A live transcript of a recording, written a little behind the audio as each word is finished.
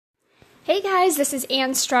Hey guys, this is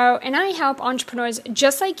Ann Stroh, and I help entrepreneurs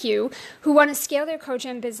just like you who want to scale their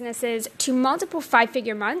coaching businesses to multiple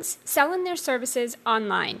five-figure months selling their services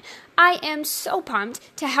online. I am so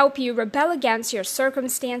pumped to help you rebel against your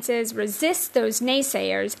circumstances, resist those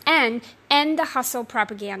naysayers, and end the hustle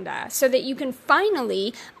propaganda so that you can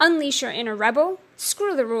finally unleash your inner rebel,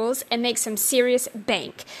 screw the rules, and make some serious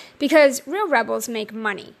bank. Because real rebels make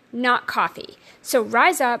money, not coffee. So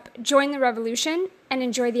rise up, join the revolution, and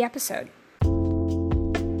enjoy the episode.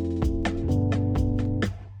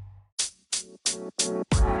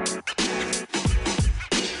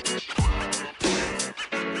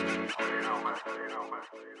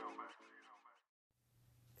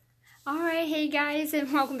 All right, hey guys,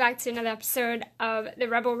 and welcome back to another episode of The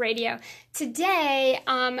Rebel Radio. Today,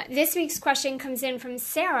 this week's question comes in from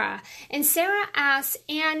Sarah, and Sarah asks,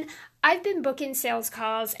 Ann, I've been booking sales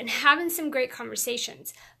calls and having some great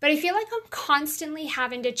conversations, but I feel like I'm constantly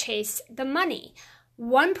having to chase the money.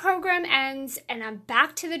 One program ends and I'm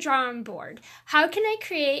back to the drawing board. How can I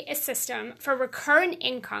create a system for recurrent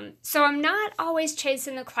income so I'm not always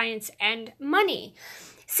chasing the client's end money?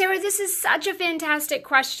 Sarah, this is such a fantastic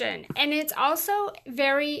question, and it's also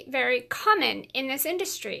very, very common in this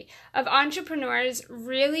industry of entrepreneurs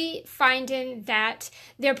really finding that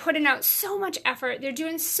they're putting out so much effort, they're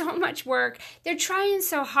doing so much work, they're trying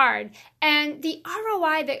so hard, and the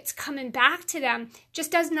ROI that's coming back to them just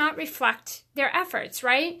does not reflect their efforts,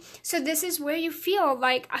 right? So this is where you feel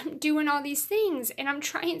like I'm doing all these things and I'm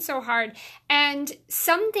trying so hard, and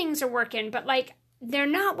some things are working, but they're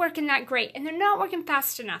not working that great and they're not working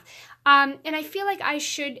fast enough. And I feel like I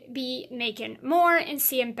should be making more and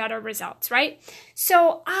seeing better results, right?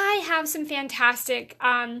 So I have some fantastic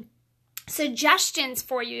suggestions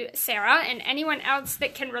for you, Sarah, and anyone else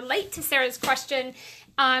that can relate to Sarah's question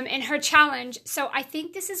and her challenge. So I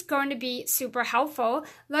think this is going to be super helpful.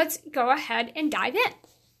 Let's go ahead and dive in.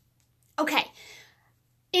 Okay.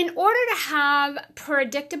 In order to have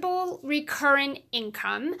predictable recurring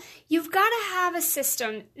income, you've got to have a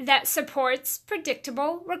system that supports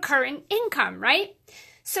predictable recurring income, right?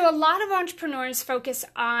 So a lot of entrepreneurs focus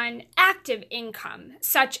on active income,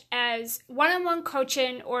 such as one-on-one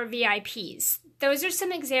coaching or VIPs. Those are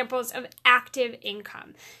some examples of active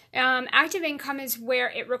income. Active income is where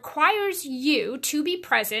it requires you to be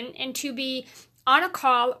present and to be on a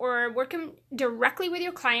call or working directly with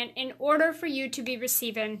your client in order for you to be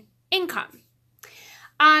receiving income.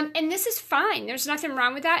 And this is fine. There's nothing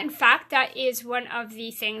wrong with that. In fact, that is one of the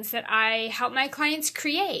things that I help my clients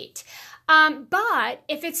create. But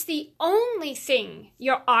if it's the only thing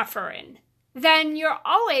you're offering, then you're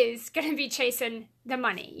always going to be chasing the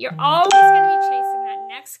money. You're always going to be chasing that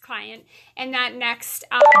next client and that next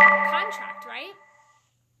contract, right?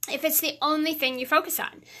 If it's the only thing you focus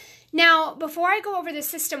on. Now, before I go over the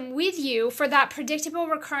system with you for that predictable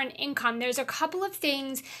recurrent income, there's a couple of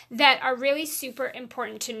things that are really super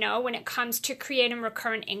important to know when it comes to creating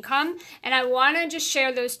recurrent income. And I want to just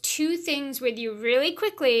share those two things with you really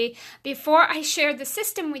quickly before I share the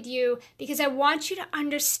system with you, because I want you to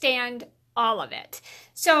understand all of it.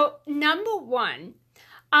 So, number one,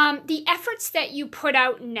 the efforts that you put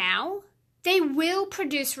out now, they will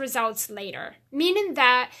produce results later, meaning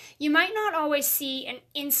that you might not always see an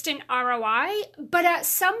instant ROI, but at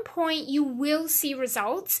some point you will see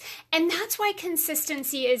results. And that's why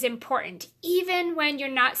consistency is important, even when you're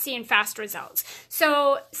not seeing fast results.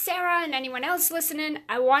 So Sarah and anyone else listening,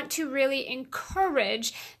 I want to really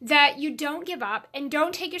encourage that you don't give up and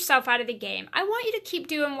don't take yourself out of the game. I want you to keep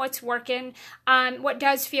doing what's working, what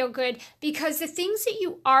does feel good, because the things that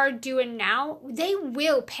you are doing now, they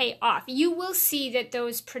will pay off. You will see that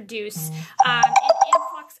those produce an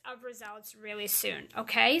influx of results really soon,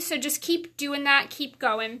 okay? So just keep doing that, keep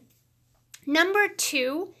going. Number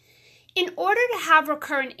two, in order to have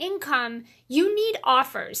recurrent income, you need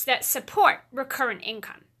offers that support recurrent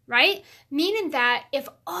income, right? Meaning that if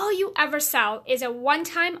all you ever sell is a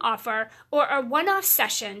one-time offer or a one-off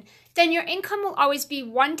session, then your income will always be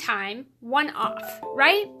one-time, one-off,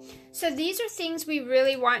 right? So these are things we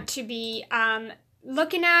really want to be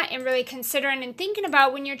looking at and really considering and thinking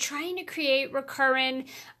about when you're trying to create recurring,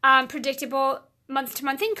 predictable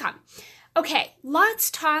month-to-month income. Okay,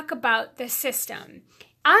 let's talk about the system.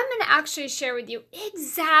 I'm going to actually share with you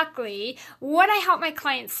exactly what I help my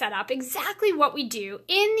clients set up, exactly what we do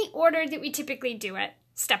in the order that we typically do it,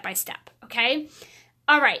 step by step, okay?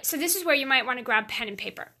 All right, so this is where you might want to grab pen and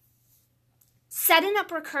paper. Setting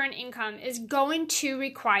up recurrent income is going to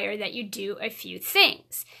require that you do a few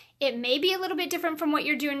things. It may be a little bit different from what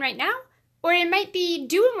you're doing right now, or it might be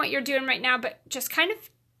doing what you're doing right now, but just kind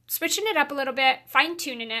of switching it up a little bit,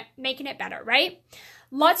 fine-tuning it, making it better, right?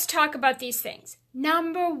 let's talk about these things.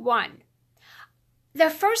 Number one, the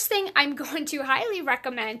first thing I'm going to highly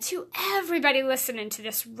recommend to everybody listening to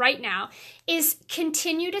this right now is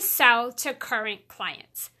continue to sell to current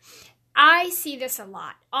clients. I see this a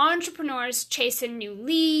lot. Entrepreneurs chasing new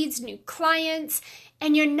leads, new clients,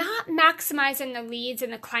 and you're not maximizing the leads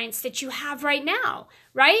and the clients that you have right now,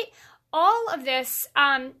 right? All of this,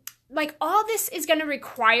 all this is going to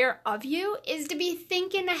require of you is to be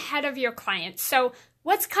thinking ahead of your clients. So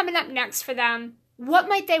what's coming up next for them? What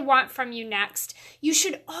might they want from you next? You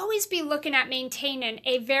should always be looking at maintaining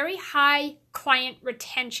a very high client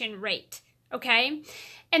retention rate, okay?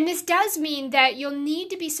 And this does mean that you'll need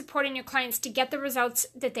to be supporting your clients to get the results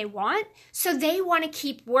that they want, so they want to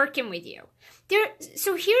keep working with you.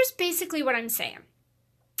 So here's basically what I'm saying.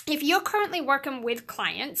 If you're currently working with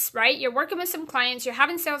clients, right? You're working with some clients, you're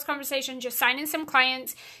having sales conversations, you're signing some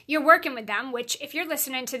clients, you're working with them, which if you're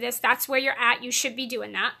listening to this, that's where you're at. You should be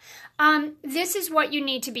doing that. This is what you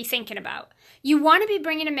need to be thinking about. You want to be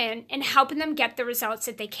bringing them in and helping them get the results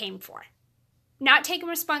that they came for. Not taking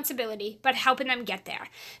responsibility, but helping them get there.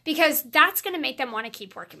 Because that's going to make them want to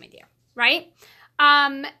keep working with you, right?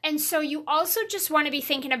 And so you also just want to be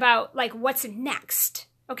thinking about what's next.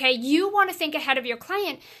 Okay, you want to think ahead of your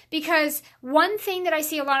client, because one thing that I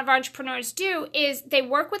see a lot of entrepreneurs do is they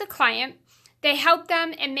work with a client, they help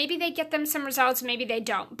them, and maybe they get them some results, maybe they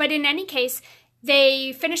don't. But in any case,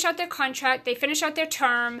 they finish out their contract, they finish out their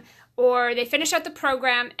term, or they finish out the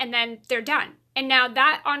program, and then they're done. And now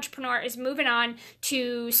that entrepreneur is moving on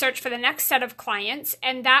to search for the next set of clients,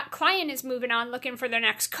 and that client is moving on looking for their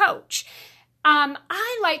next coach.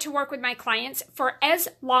 I like to work with my clients for as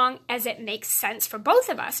long as it makes sense for both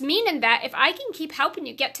of us, meaning that if I can keep helping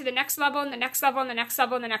you get to the next level and the next level and the next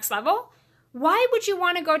level and the next level, why would you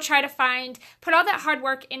want to go try to put all that hard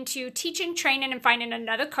work into teaching, training, and finding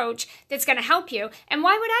another coach that's going to help you? And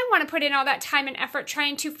why would I want to put in all that time and effort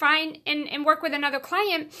trying to find and work with another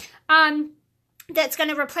client that's going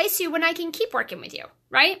to replace you when I can keep working with you,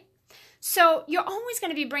 right? So you're always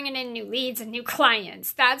going to be bringing in new leads and new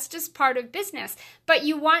clients. That's just part of business. But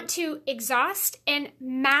you want to exhaust and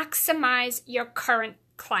maximize your current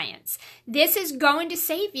clients. This is going to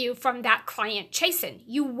save you from that client chasing.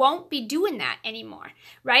 You won't be doing that anymore,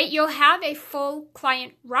 right? You'll have a full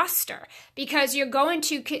client roster because you're going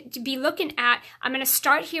to be looking at, I'm going to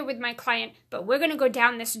start here with my client, but we're going to go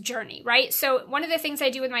down this journey, right? So one of the things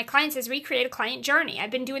I do with my clients is recreate a client journey.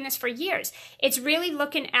 I've been doing this for years. It's really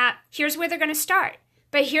looking at, here's where they're going to start.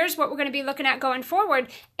 But here's what we're going to be looking at going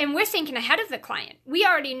forward, and we're thinking ahead of the client. We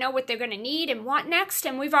already know what they're going to need and want next,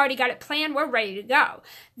 and we've already got it planned. We're ready to go.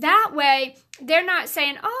 That way, they're not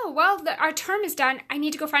saying, oh, well, our term is done. I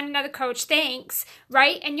need to go find another coach. Thanks,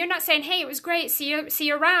 right? And you're not saying, hey, it was great. See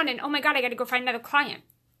you around, and oh my God, I got to go find another client.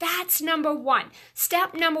 That's number one.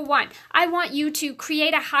 Step number one. I want you to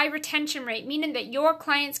create a high retention rate, meaning that your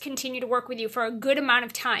clients continue to work with you for a good amount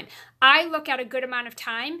of time. I look at a good amount of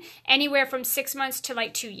time, anywhere from 6 months to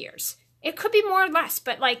 2 years. It could be more or less,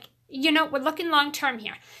 but we're looking long term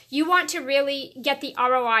here. You want to really get the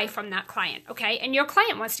ROI from that client, okay? And your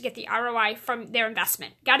client wants to get the ROI from their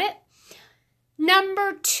investment. Got it?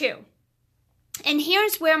 Number two. And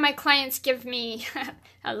here's where my clients give me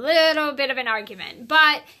a little bit of an argument,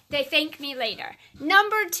 but they thank me later.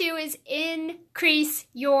 Number two is increase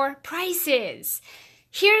your prices.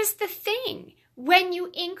 Here's the thing. When you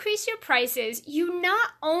increase your prices, you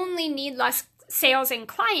not only need less sales and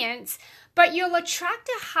clients, but you'll attract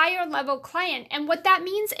a higher level client. And what that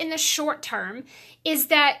means in the short term is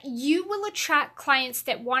that you will attract clients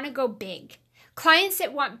that want to go big. Clients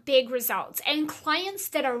that want big results and clients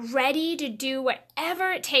that are ready to do whatever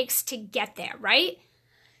it takes to get there, right?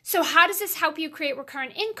 So how does this help you create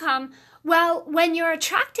recurrent income? Well, when you're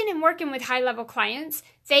attracting and working with high-level clients,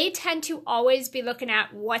 they tend to always be looking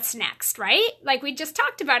at what's next, right? Like we just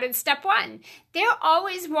talked about in step one. They're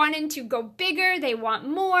always wanting to go bigger. They want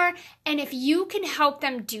more. And if you can help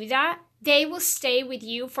them do that, they will stay with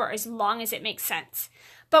you for as long as it makes sense.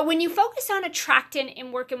 But when you focus on attracting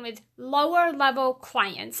and working with lower level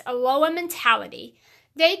clients, a lower mentality,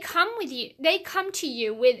 they come to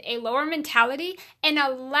you with a lower mentality and a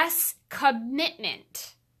less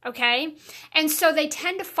commitment, okay? And so they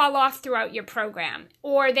tend to fall off throughout your program,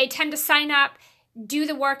 or they tend to sign up, do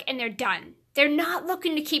the work, and they're done. They're not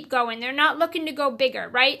looking to keep going. They're not looking to go bigger,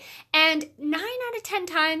 right? And 9 out of 10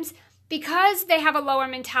 times, because they have a lower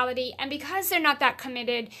mentality and because they're not that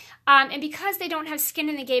committed and because they don't have skin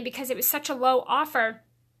in the game because it was such a low offer,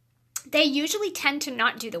 they usually tend to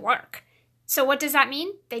not do the work. So what does that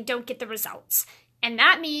mean? They don't get the results. And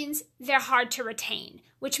that means they're hard to retain,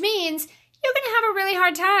 which means you're going to have a really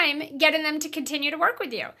hard time getting them to continue to work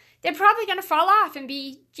with you. They're probably going to fall off and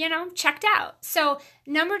be, checked out. So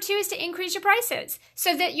number 2 is to increase your prices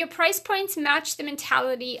so that your price points match the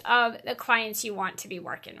mentality of the clients you want to be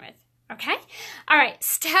working with. Okay? All right,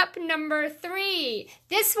 step number 3.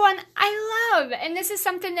 This one I love, and this is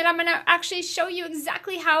something that I'm going to actually show you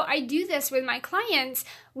exactly how I do this with my clients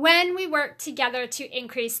when we work together to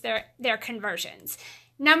increase their conversions.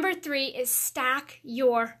 Number 3 is stack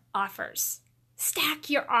your offers. Stack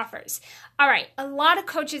your offers. All right, a lot of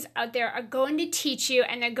coaches out there are going to teach you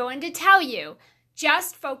and they're going to tell you,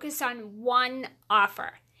 just focus on one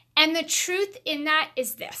offer. And the truth in that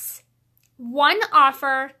is this: one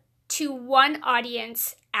offer to one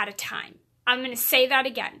audience at a time. I'm going to say that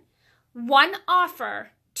again. One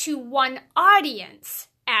offer to one audience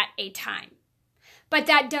at a time. But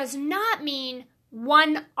that does not mean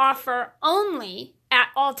one offer only at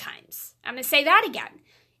all times. I'm going to say that again.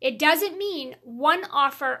 It doesn't mean one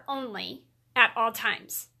offer only at all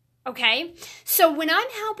times. Okay? So when I'm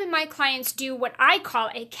helping my clients do what I call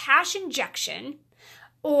a cash injection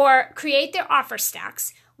or create their offer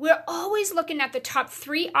stacks, we're always looking at the top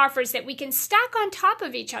 3 offers that we can stack on top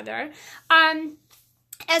of each other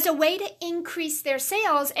as a way to increase their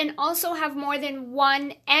sales and also have more than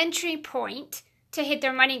one entry point to hit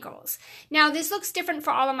their money goals. Now, this looks different for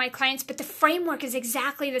all of my clients, but the framework is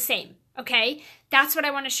exactly the same, okay? That's what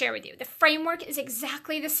I want to share with you. The framework is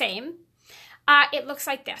exactly the same. It looks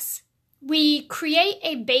like this. We create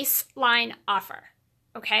a baseline offer,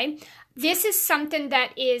 okay? This is something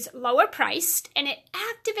that is lower priced and it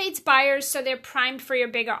activates buyers so they're primed for your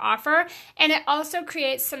bigger offer, and it also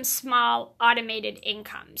creates some small automated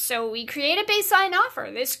income. So we create a baseline offer.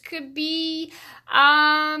 This could be,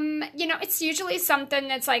 it's usually something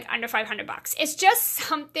that's like under $500. It's just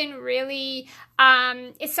something really,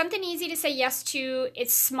 it's something easy to say yes to.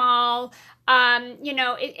 It's small.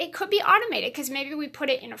 It could be automated because maybe we put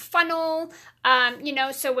it in a funnel,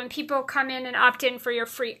 so when people come in and opt in for your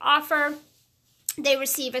free offer, they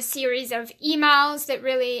receive a series of emails that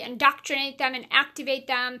really indoctrinate them and activate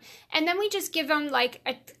them. And then we just give them like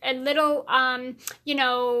a little, offer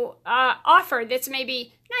that's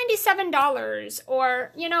maybe $97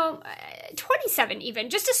 or, $27 even,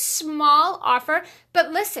 just a small offer.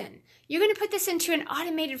 But listen, you're going to put this into an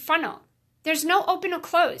automated funnel. There's no open or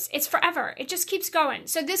close. It's forever. It just keeps going.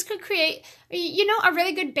 So this could create, a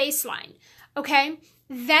really good baseline. Okay.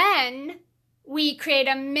 Then we create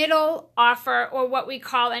a middle offer, or what we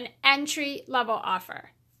call an entry level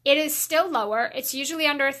offer. It is still lower. It's usually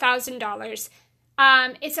under $1,000.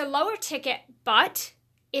 It's a lower ticket, but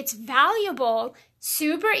it's valuable,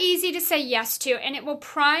 super easy to say yes to, and it will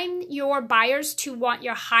prime your buyers to want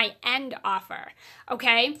your high-end offer,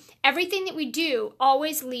 okay? Everything that we do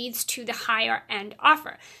always leads to the higher-end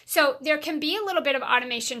offer. So there can be a little bit of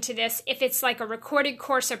automation to this if it's like a recorded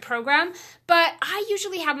course or program, but I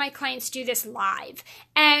usually have my clients do this live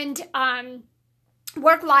and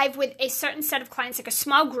work live with a certain set of clients, like a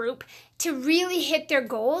small group, to really hit their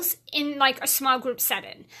goals in like a small group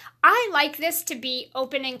setting. I like this to be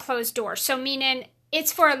open and closed doors. So meaning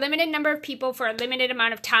it's for a limited number of people for a limited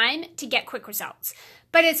amount of time to get quick results.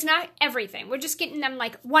 But it's not everything. We're just getting them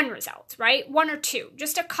like one result, right? 1 or 2,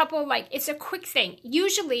 just a couple, like it's a quick thing.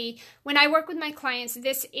 Usually when I work with my clients,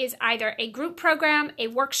 this is either a group program, a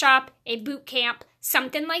workshop, a boot camp,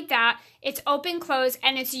 something like that. It's open, close,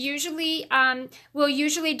 and it's usually, we'll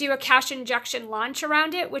usually do a cash injection launch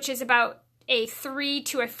around it, which is about a 3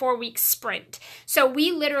 to a 4 week sprint. So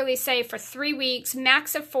we literally say for 3 weeks,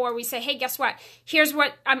 max of 4, we say, hey, guess what? Here's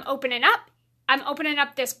what I'm opening up. I'm opening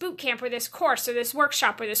up this boot camp or this course or this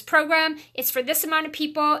workshop or this program. It's for this amount of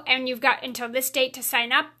people, and you've got until this date to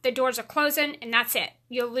sign up. The doors are closing, and that's it.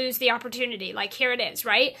 You'll lose the opportunity. Like, here it is,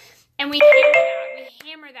 right? And we hammer that. We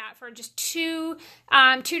hammer that for just 2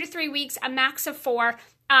 to 3 weeks, a max of 4.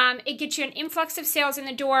 It gets you an influx of sales in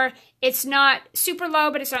the door. It's not super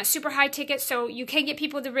low, but it's not super high ticket, so you can get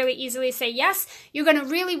people to really easily say yes. You're going to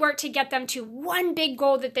really work to get them to one big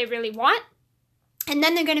goal that they really want, and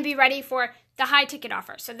then they're going to be ready for the high ticket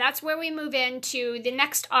offer. So that's where we move into the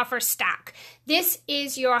next offer stack. This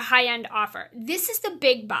is your high-end offer. This is the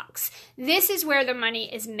big bucks. This is where the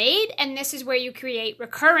money is made, and this is where you create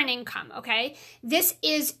recurring income, okay? This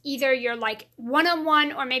is either your like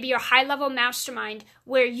one-on-one or maybe your high-level mastermind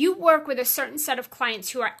where you work with a certain set of clients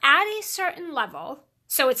who are at a certain level,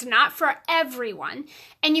 so it's not for everyone,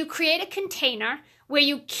 and you create a container where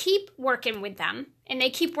you keep working with them and they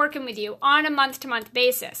keep working with you on a month-to-month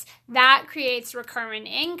basis, that creates recurring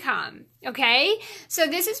income, okay? So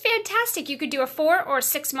this is fantastic. You could do a 4 or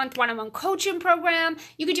 6 month one-on-one coaching program.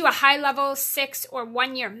 You could do a high-level 6 or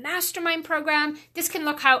 1 year mastermind program. This can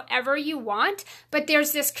look however you want, but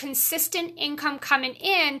there's this consistent income coming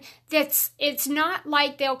in it's not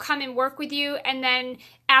like they'll come and work with you and then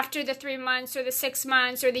after the 3 months or the 6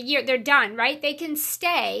 months or the year, they're done, right? They can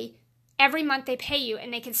stay every month they pay you,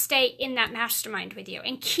 and they can stay in that mastermind with you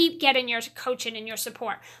and keep getting your coaching and your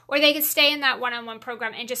support. Or they can stay in that one-on-one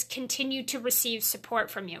program and just continue to receive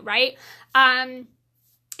support from you, right?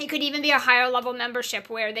 It could even be a higher level membership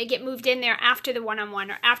where they get moved in there after the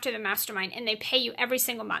one-on-one or after the mastermind, and they pay you every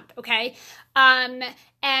single month, okay?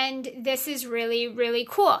 And this is really, really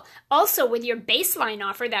cool. Also, with your baseline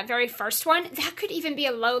offer, that very first one, that could even be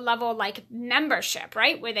a low level like membership,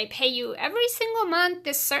 right? Where they pay you every single month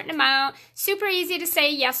this certain amount, super easy to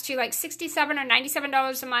say yes to, like $67 or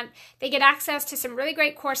 $97 a month. They get access to some really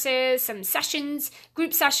great courses, some sessions,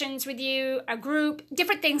 group sessions with you, a group,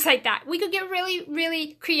 different things like that. We could get really,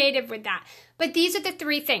 really creative with that. But these are the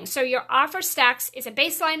 3 things. So your offer stacks is a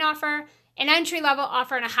baseline offer, an entry-level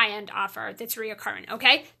offer, and a high-end offer that's reoccurring,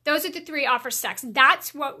 okay? Those are the 3 offer stacks.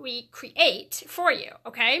 That's what we create for you,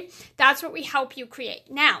 okay? That's what we help you create.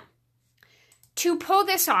 Now, to pull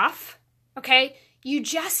this off, okay, you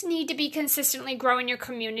just need to be consistently growing your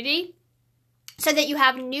community so that you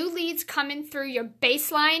have new leads coming through your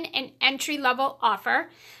baseline and entry-level offer,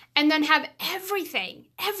 and then have everything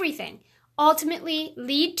ultimately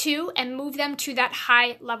lead to and move them to that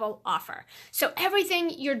high level offer. So everything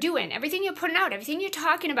you're doing, everything you're putting out, everything you're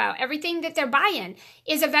talking about, everything that they're buying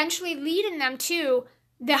is eventually leading them to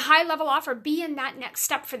the high level offer, being that next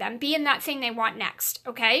step for them, being that thing they want next,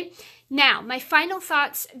 okay? Now, my final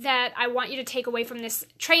thoughts that I want you to take away from this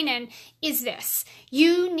training is this.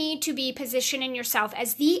 You need to be positioning yourself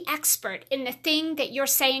as the expert in the thing that you're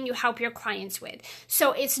saying you help your clients with.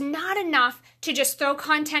 So it's not enough to just throw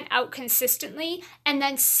content out consistently and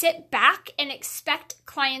then sit back and expect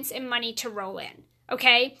clients and money to roll in.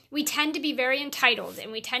 Okay, we tend to be very entitled,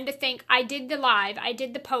 and we tend to think, I did the live, I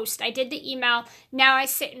did the post, I did the email, now I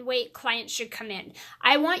sit and wait, clients should come in.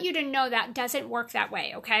 I want you to know that doesn't work that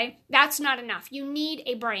way, okay? That's not enough. You need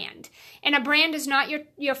a brand. And a brand is not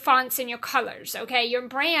your fonts and your colors, okay? Your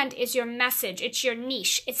brand is your message. It's your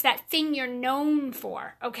niche. It's that thing you're known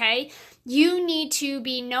for, okay? You need to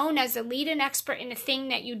be known as a lead and expert in the thing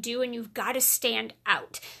that you do, and you've got to stand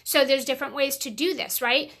out. So there's different ways to do this,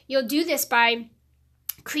 right? You'll do this by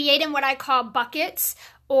creating what I call buckets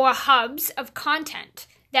or hubs of content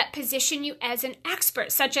that position you as an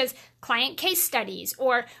expert, such as client case studies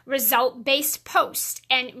or result-based posts,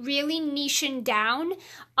 and really niching down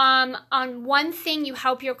on one thing you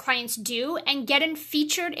help your clients do and getting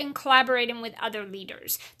featured and collaborating with other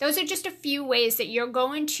leaders. Those are just a few ways that you're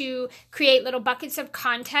going to create little buckets of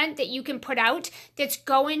content that you can put out that's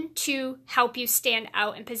going to help you stand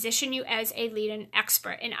out and position you as a lead and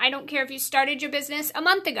expert. And I don't care if you started your business a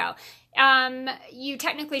month ago. You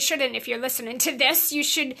technically shouldn't if you're listening to this. You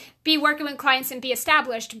should be working with clients and be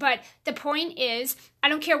established. But the point is, I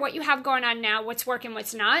don't care what you have going on now, what's working,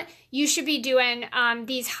 what's not. You should be doing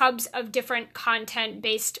these hubs of different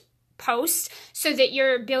content-based posts so that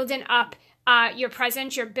you're building up your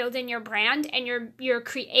presence, you're building your brand, and you're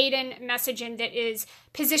creating messaging that is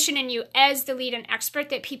positioning you as the lead and expert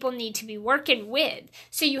that people need to be working with.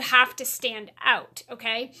 So you have to stand out,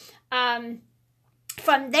 okay?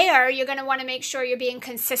 From there, you're going to want to make sure you're being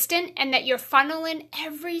consistent and that you're funneling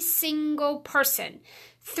every single person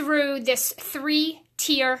through this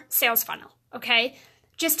 3-tier sales funnel, okay?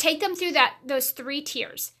 Just take them through those 3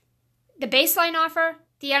 tiers. The baseline offer,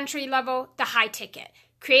 the entry level, the high ticket.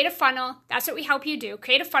 Create a funnel. That's what we help you do.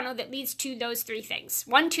 Create a funnel that leads to those 3 things.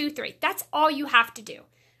 1, 2, 3. That's all you have to do,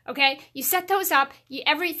 okay? You set those up.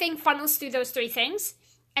 Everything funnels through those 3 things,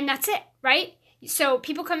 and that's it, right? So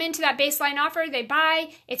people come into that baseline offer, they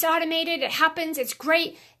buy, it's automated, it happens, it's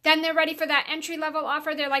great. Then they're ready for that entry-level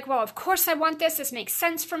offer. They're like, well, of course I want this. This makes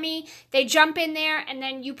sense for me. They jump in there, and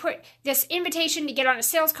then you put this invitation to get on a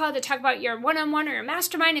sales call to talk about your one-on-one or your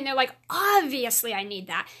mastermind, and they're like, obviously I need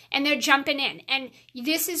that. And they're jumping in. And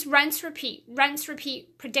this is rinse, repeat,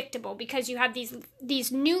 predictable, because you have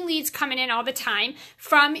these new leads coming in all the time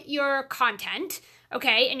from your content,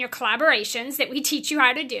 okay, and your collaborations that we teach you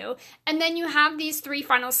how to do. And then you have these 3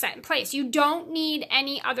 funnels set in place. You don't need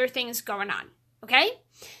any other things going on, okay?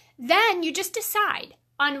 Then you just decide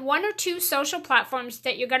on 1 or 2 social platforms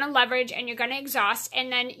that you're going to leverage and you're going to exhaust, and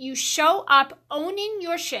then you show up owning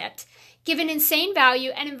your shit, giving insane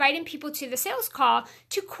value, and inviting people to the sales call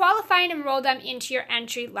to qualify and enroll them into your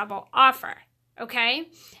entry-level offer. okay?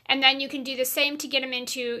 And then you can do the same to get them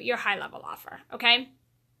into your high level offer, okay?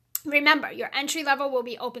 Remember, your entry level will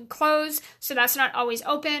be open close, so that's not always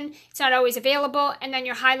open, it's not always available, and then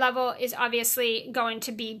your high level is obviously going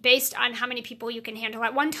to be based on how many people you can handle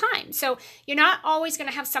at one time. So you're not always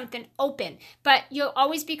going to have something open, but you'll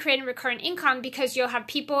always be creating recurring income because you'll have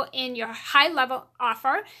people in your high level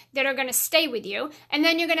offer that are going to stay with you, and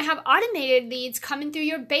then you're going to have automated leads coming through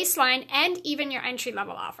your baseline and even your entry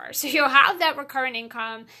level offer. So you'll have that recurring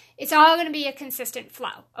income. It's all going to be a consistent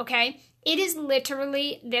flow, okay? It is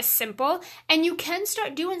literally this simple, and you can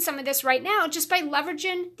start doing some of this right now just by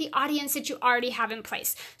leveraging the audience that you already have in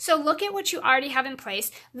place. So look at what you already have in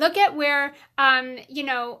place. Look at where,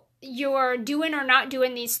 you're doing or not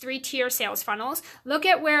doing these 3-tier sales funnels. Look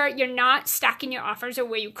at where you're not stacking your offers or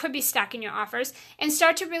where you could be stacking your offers, and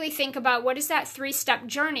start to really think about what is that 3-step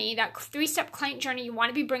journey, that 3-step client journey you want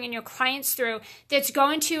to be bringing your clients through that's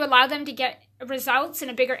going to allow them to get results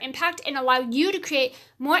and a bigger impact and allow you to create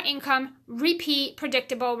more income, repeat,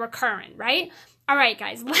 predictable, recurring, right? All right,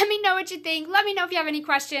 guys, let me know what you think. Let me know if you have any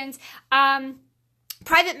questions.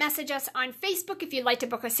 Private message us on Facebook if you'd like to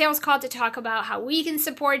book a sales call to talk about how we can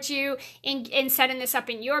support you in setting this up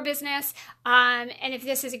in your business, and if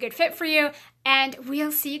this is a good fit for you. And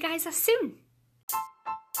we'll see you guys soon.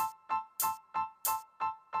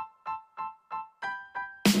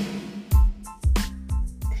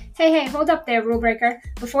 Hey, hold up there, rule breaker.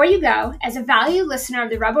 Before you go, as a valued listener of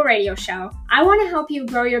the Rebel Radio Show, I want to help you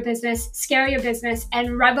grow your business, scale your business,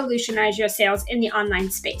 and revolutionize your sales in the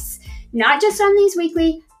online space. Not just on these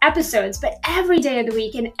weekly episodes, but every day of the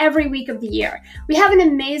week and every week of the year. We have an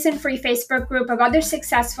amazing free Facebook group of other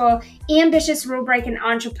successful, ambitious rule-breaking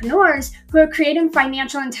entrepreneurs who are creating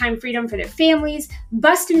financial and time freedom for their families,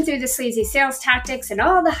 busting through the sleazy sales tactics and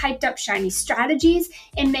all the hyped up shiny strategies,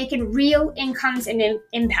 and making real incomes and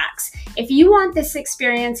impacts. If you want this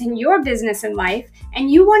experience in your business and life,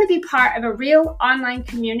 and you want to be part of a real online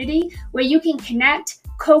community where you can connect,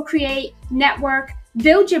 co-create, network,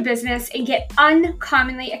 build your business, and get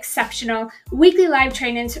uncommonly exceptional weekly live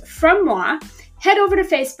trainings from moi, head over to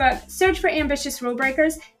Facebook, search for Ambitious Rule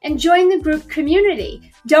Breakers, and join the group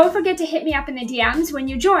community. Don't forget to hit me up in the DMs when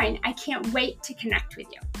you join. I can't wait to connect with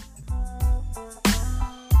you.